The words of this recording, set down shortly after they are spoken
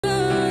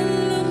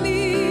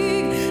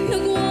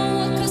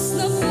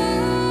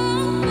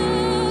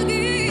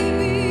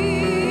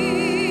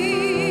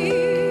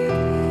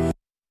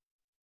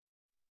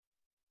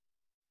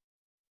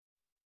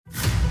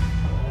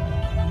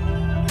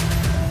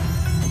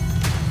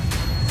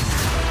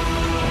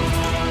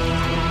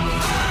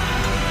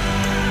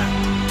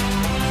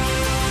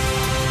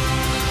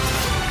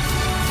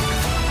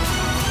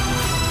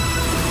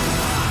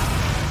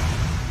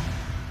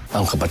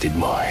Ang kapatid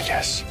mo,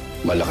 Elias.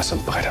 Malakas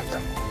ang pakiramdam.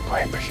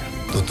 Buhay pa siya.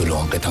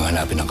 Tutulungan kitang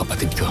hanapin ang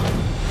kapatid ko.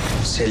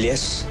 Si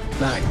Elias?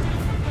 Bakit?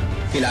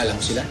 Kilala mo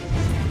sila?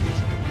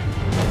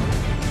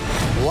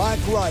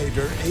 Black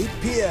Rider, 8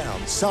 p.m.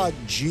 sa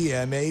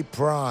GMA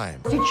Prime.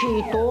 Si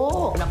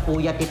Chito,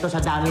 napuyat ito sa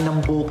dami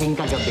ng booking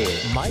kagabi.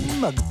 May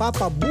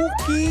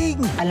magpapabuking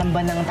Alam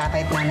ba ng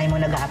tatay at nanay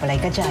mo nag-a-apply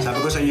ka dyan?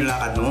 Sabi ko sa inyo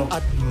lakad mo.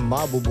 at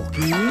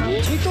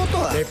mabubuking Chito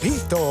to ah.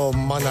 Pepito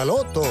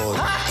Manaloto,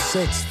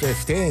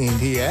 6:15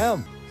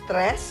 p.m.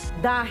 Stress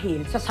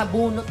dahil sa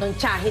sabunot ng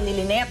tiyahin ni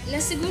Lynette.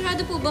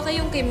 Sigurado po ba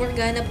kayong kay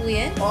Morgana po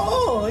yan?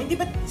 Oo, hindi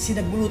ba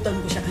sinagbulutan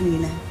ko siya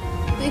kanina?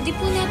 Pwede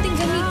po natin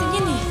gamitin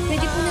yan eh.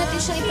 Pwede po natin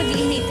siyang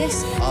ipa-DNA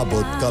test.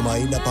 Abot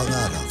kamay na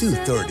pangarap,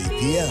 2:30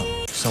 p.m.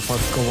 Sa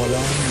pagkawala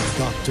ni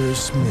Dr.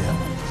 Smith,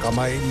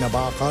 kamay na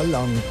bakal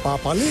ang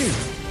papalit.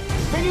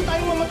 Pwede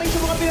tayong mamatay sa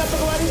mga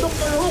pinapagawa ni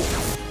Dr. Who.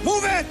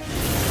 Move it!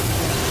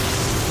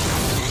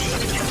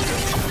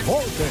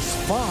 August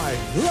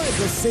 5,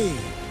 Legacy.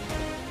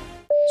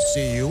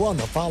 See you on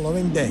the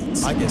following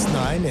dates. August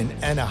 9 in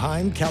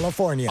Anaheim,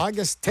 California.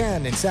 August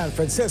 10 in San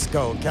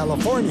Francisco,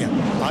 California.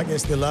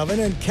 August 11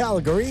 in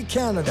Calgary,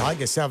 Canada.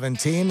 August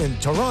 17 in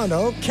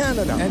Toronto,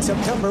 Canada. And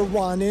September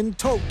 1 in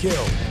Tokyo.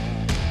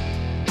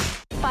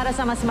 Para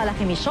sa mas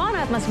malaking misyon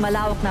at mas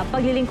malawak na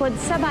paglilingkod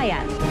sa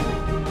bayan.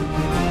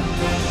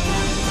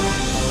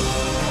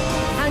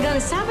 Hanggang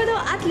Sabado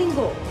at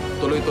Linggo.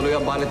 Tuloy-tuloy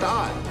ang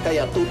balitaan.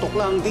 Kaya tutok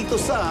lang dito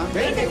sa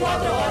 24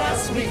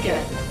 Oras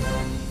Weekend.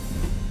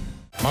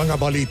 Mga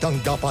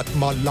balitang dapat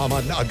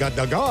malaman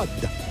agad-agad.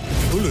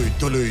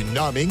 Tuloy-tuloy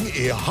naming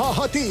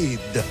ihahatid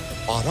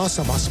para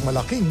sa mas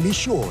malaking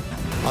misyon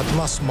at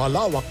mas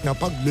malawak na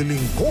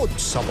paglilingkod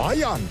sa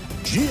bayan.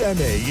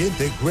 GMA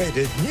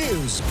Integrated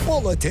News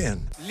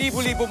Bulletin.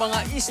 Libo-libo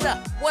mga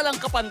isla,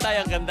 walang kapantay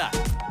ang ganda.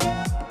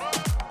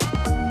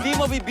 Di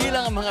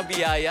mabibilang ang mga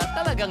biyaya,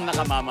 talagang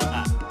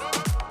nakamamangha.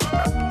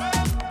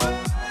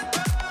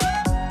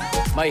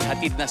 May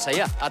hatid na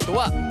saya at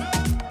tuwa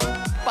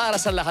para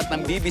sa lahat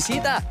ng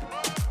bibisita.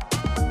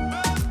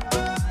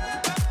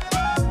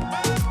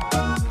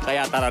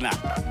 Kaya tara na,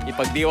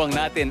 ipagdiwang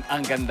natin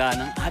ang ganda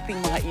ng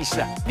ating mga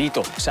isla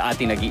dito sa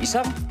ating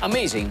nag-iisang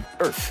Amazing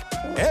Earth.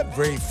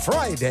 Every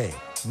Friday,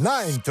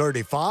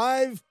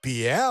 9:35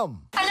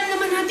 p.m. Alam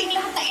naman nating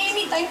lahat na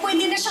anytime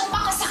pwede na siyang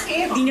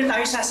makasakit. Hindi niya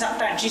tayo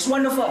sasaktan. She's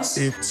one of us.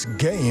 It's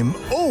game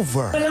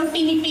over. Walang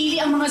pinipili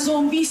ang mga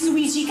zombies,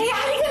 Luigi. Kaya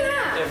halika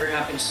na! Whatever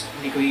happens,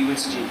 hindi ko iwan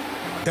si Jay.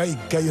 Kay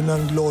kayo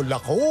ng lola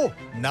ko,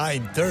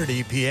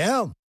 9:30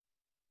 p.m.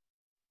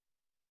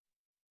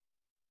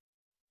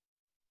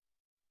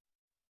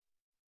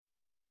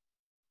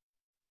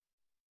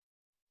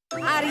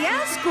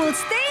 Ariel School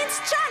Stains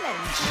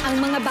Challenge! Ang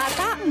mga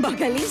bata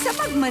magaling sa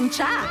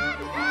pagmantsa.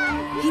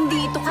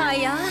 Hindi ito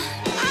kaya?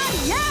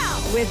 Ariel!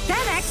 With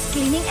 10x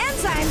cleaning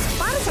enzymes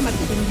para sa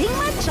matitinding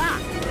mantsa.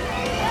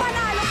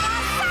 Panalo ka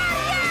sa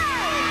Ariel!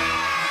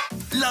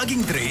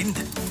 Laging drained?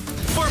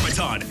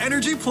 Pharmaton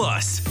Energy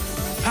Plus.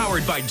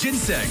 Powered by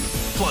ginseng,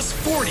 plus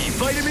 40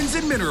 vitamins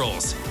and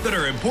minerals that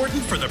are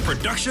important for the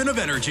production of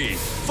energy.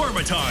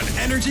 Pharmaton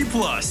Energy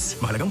Plus.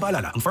 Mahalagang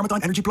paalala, ang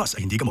Pharmaton Energy Plus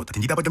ay hindi gamot at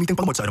hindi dapat gamitin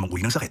panggamot sa anumang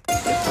uri ng sakit.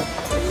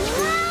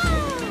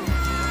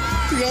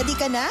 Ready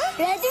ka na?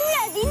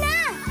 Ready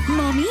na!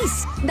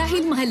 Mommies,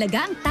 dahil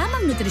mahalaga ang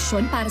tamang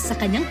nutrisyon para sa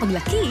kanyang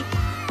paglaki,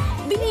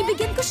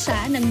 binibigyan ko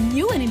siya ng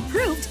new and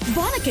improved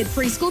Bonakid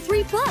Preschool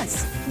 3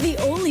 Plus. The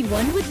only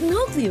one with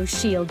Nucleo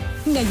Shield.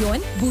 Ngayon,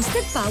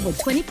 boosted pa with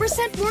 20%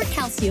 more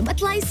calcium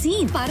at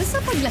lysine para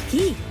sa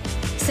paglaki.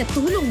 Sa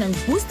tulong ng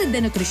boosted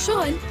na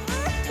nutrisyon,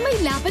 may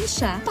laban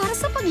siya para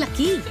sa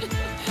paglaki.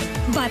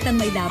 Batang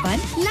may laban,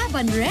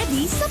 laban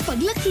ready sa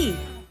paglaki.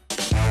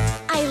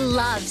 I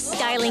love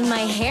styling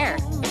my hair.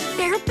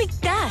 Pero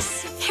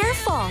pigtas, hair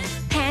fall,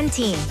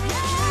 Pantene.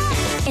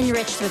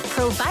 Enriched with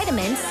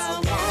pro-vitamins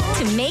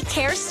to make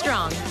hair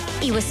strong.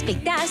 Iwas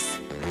pigtas,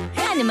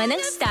 ano man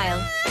ang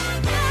style.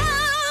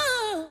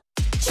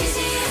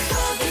 Cheesy and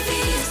Coffee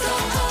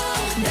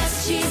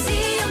Best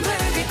cheesy and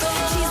burger ko.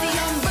 Cheesy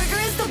and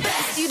burger is the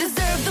best. You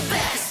deserve the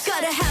best.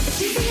 Gotta have the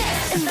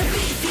cheesiest and the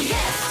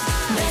beefiest.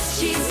 Best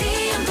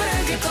cheesy and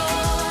burger ko.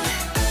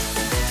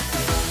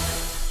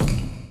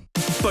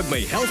 Pag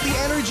may healthy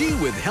energy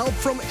with help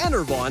from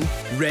Enervon,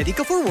 ready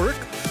ka for work,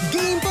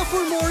 game pa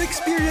for more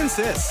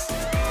experiences.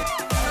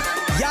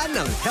 Yan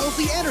ang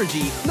healthy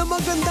energy na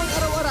magandang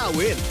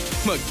araw-arawin.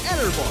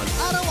 Mag-Enervon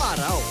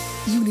araw-araw.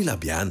 Unilab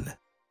yan.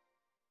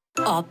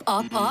 Op.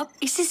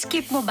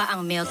 Isiskip mo ba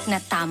ang milk na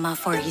tama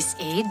for his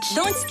age?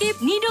 Don't skip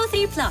Nido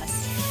 3 Plus.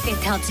 It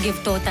helps give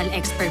total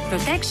expert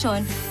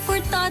protection for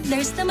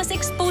toddlers na mas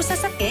exposed sa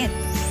sakit.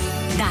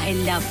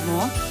 Dahil love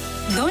mo,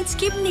 don't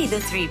skip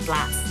Nido 3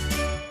 Plus.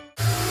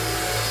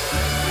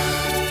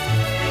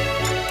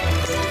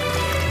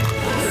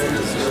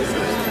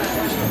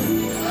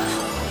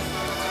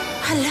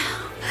 Hala,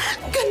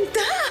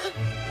 ganda!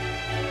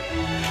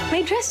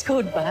 May dress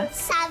code ba?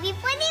 Sabi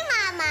po ni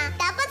Mama,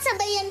 dapat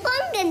sabayan ko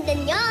ang ganda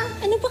niyo.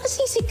 Ano ba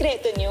kasing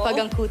sikreto niyo? Pag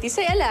ang kutis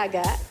ay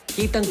alaga,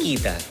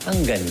 Kitang-kita,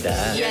 ang ganda.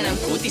 Yan ang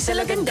Cutis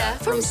Alaganda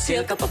from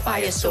Silka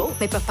Papaya Soap.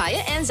 May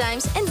papaya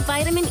enzymes and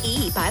vitamin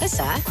E para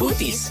sa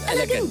Cutis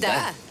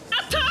Alaganda.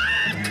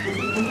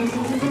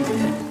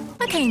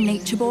 Okay,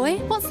 Nature Boy,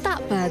 what's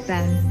that bird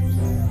then?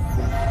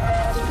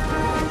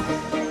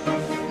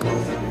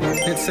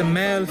 It's a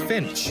male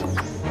finch.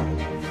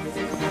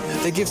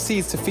 They give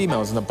seeds to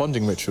females in a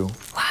bonding ritual.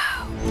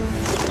 Wow.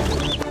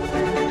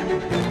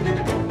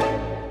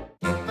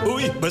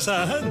 Uy,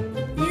 basahan!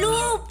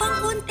 Lo,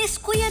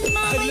 pang-contest ko yan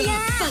mamaya.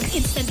 Pag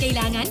instant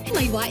kailangan,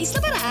 may wais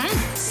na paraan.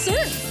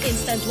 Surf!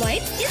 Instant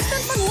white,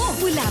 instant pango.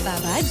 Wala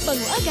babad,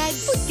 pango agad,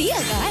 puti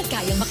agad.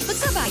 Kayang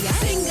makipagsabayan.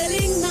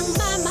 Galing ng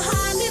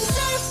mamahalin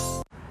surf!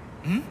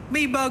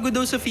 May bago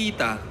daw sa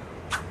Fita.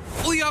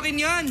 Uy, akin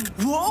yan!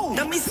 Wow!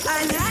 Tamis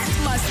alat!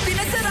 Mas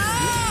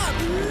pinasarap!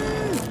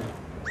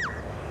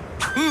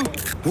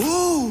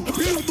 Wow!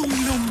 Lutong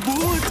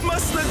lambot!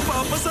 Mas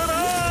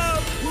nagpapasarap!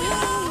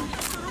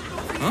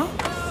 Huh?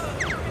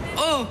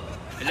 Oh!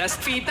 Last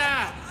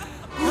Fita!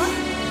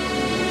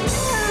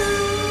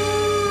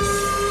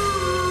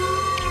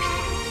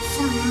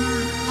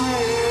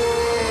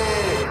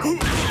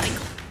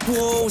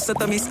 Wow! Sa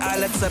tamis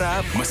alat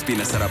sarap! Mas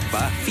pinasarap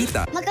pa,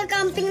 Fita!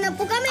 Magka-camping na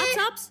po kami!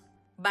 Chops!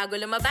 Bago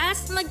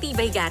lumabas,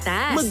 magtibay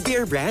gatas.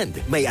 Mag-Bear Brand.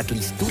 May at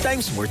least 2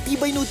 times more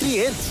tibay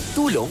nutrients.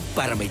 Tulong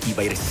para may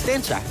tibay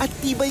resistensya at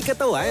tibay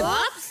katawan.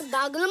 Oops!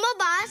 Bago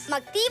lumabas,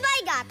 magtibay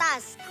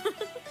gatas.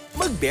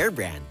 Mag-Bear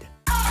Brand.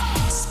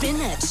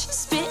 Spinach,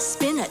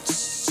 spinach,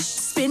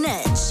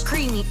 spinach.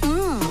 Creamy,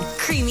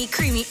 creamy,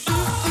 creamy,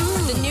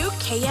 The new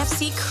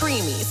KFC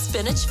Creamy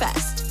Spinach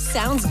Fest.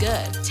 Sounds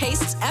good,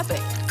 tastes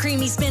epic.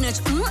 Creamy spinach,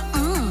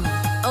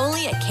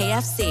 Only at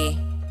KFC.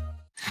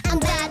 Ang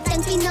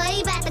batang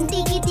Pinoy, batang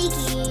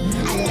tiki-tiki.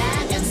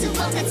 Alagang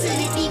subok at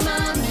sulit ni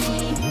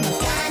Mami.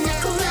 Magkana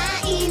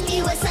kumain,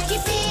 iwas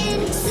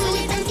sakitin.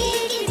 Sulit ang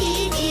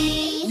tiki-tiki.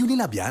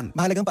 Unilab yan.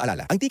 Mahalagang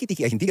paalala, ang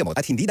tiki-tiki ay hindi gamot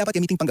at hindi dapat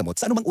gamiting panggamot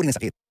sa anumang uri ng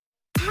sakit.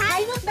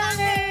 Hi,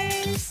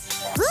 mukbangers!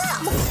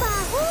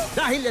 Mukbang!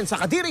 Dahil yan sa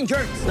kadiring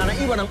germs na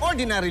naiwan ng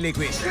ordinary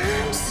liquid.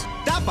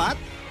 Dapat,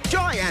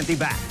 Joy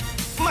Antibac.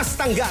 Mas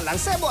tanggal ang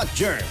sebo at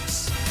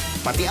germs.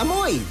 Pati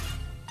amoy.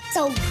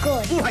 So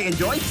good. Why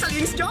enjoy?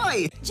 Sagings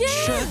Joy!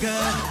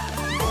 Sugar!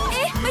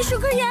 May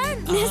sugar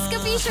yan!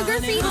 Nescafe Sugar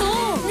Free to!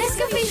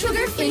 Nescafe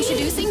Sugar Free!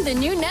 Introducing the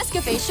new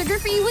Nescafe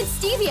Sugar Free with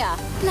Stevia.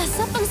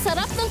 Lasap ang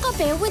sarap ng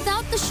kape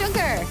without the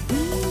sugar.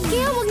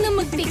 Kaya wag na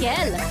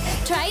magpigil.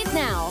 Try it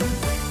now.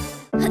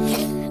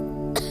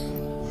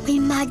 May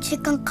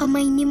magic ang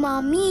kamay ni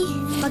Mami.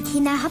 Pag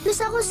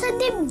hinahaplos ako sa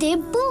dibdib,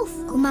 poof!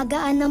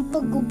 Gumagaan ang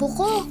paggubo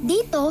ko.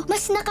 Dito,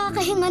 mas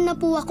nakakahinga na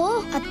po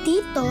ako. At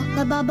dito,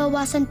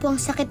 nababawasan po ang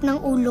sakit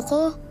ng ulo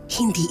ko.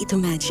 Hindi ito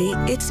magic.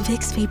 It's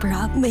Vicks Vapor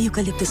Rub. May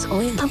eucalyptus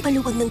oil.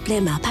 Pampaluwag ng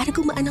plema para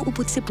gumaan ang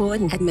ubot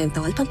sipon. At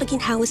menthol,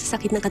 pampaginhawa sa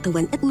sakit ng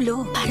katawan at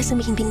ulo. Para sa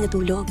mahimbing na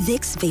tulog.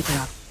 Vicks Vapor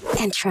Rub.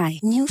 And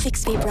try new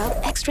Vicks Vapor Rub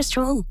Extra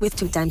Strong with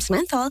 2 times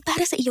menthol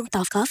para sa iyong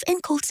tough cough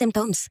and cold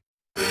symptoms.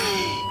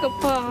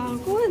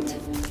 Kapagod.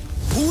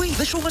 Uy,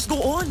 the show must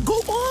go on!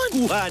 Go on!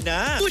 Kuha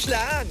na! Push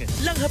lang!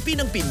 Langhapin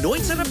ang Pinoy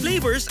sarap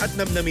flavors at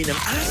namnamin ang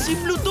asim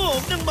lutong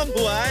ng Mang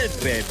Juan.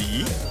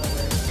 Ready?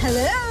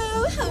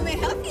 Hello! How may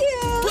I help you?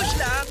 Push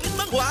lang ng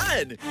Mang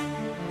Juan!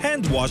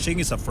 Hand washing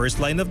is a first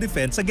line of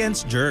defense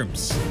against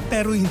germs.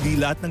 Pero hindi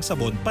lahat ng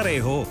sabon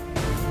pareho.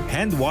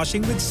 Hand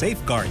washing with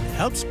Safeguard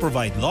helps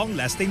provide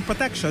long-lasting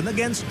protection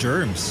against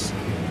germs.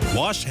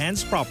 Wash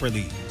hands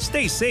properly.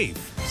 Stay safe.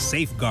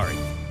 Safeguard.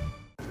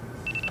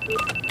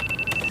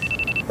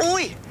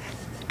 Uy!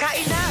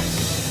 Kain na!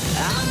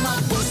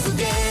 Ama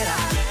Pusugera,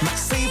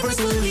 Max Savers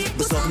ulit,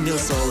 busog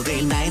meals all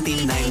day,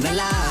 99 na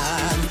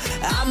lang.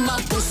 Ama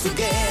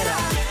Pusugera,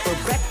 for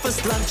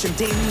breakfast, lunch, and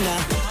dinner.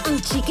 Ang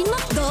Chicken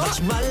McDo?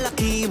 Much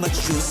malaki, much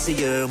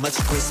juicier,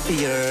 much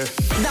crispier.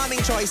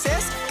 Daming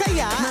choices,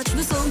 kaya Much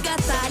busog ka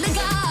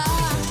talaga.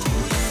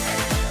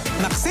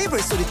 Max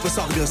Savers ulit,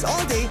 busog meals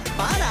all day,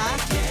 para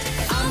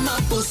Ama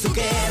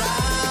Pusugera.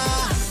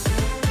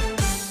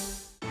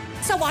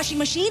 Sa washing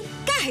machine,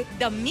 kahit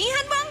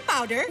damihan mo ang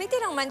powder, may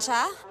tirang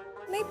mancha,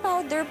 may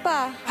powder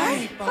pa.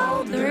 Ay,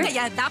 powder?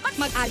 Kaya dapat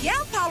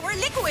mag-Ariel Power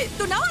Liquid.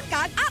 Tunawan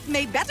ka at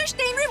may better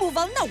stain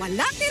removal na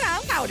wala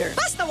tirang powder.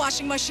 Basta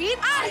washing machine,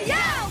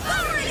 Ariel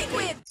Power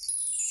Liquid!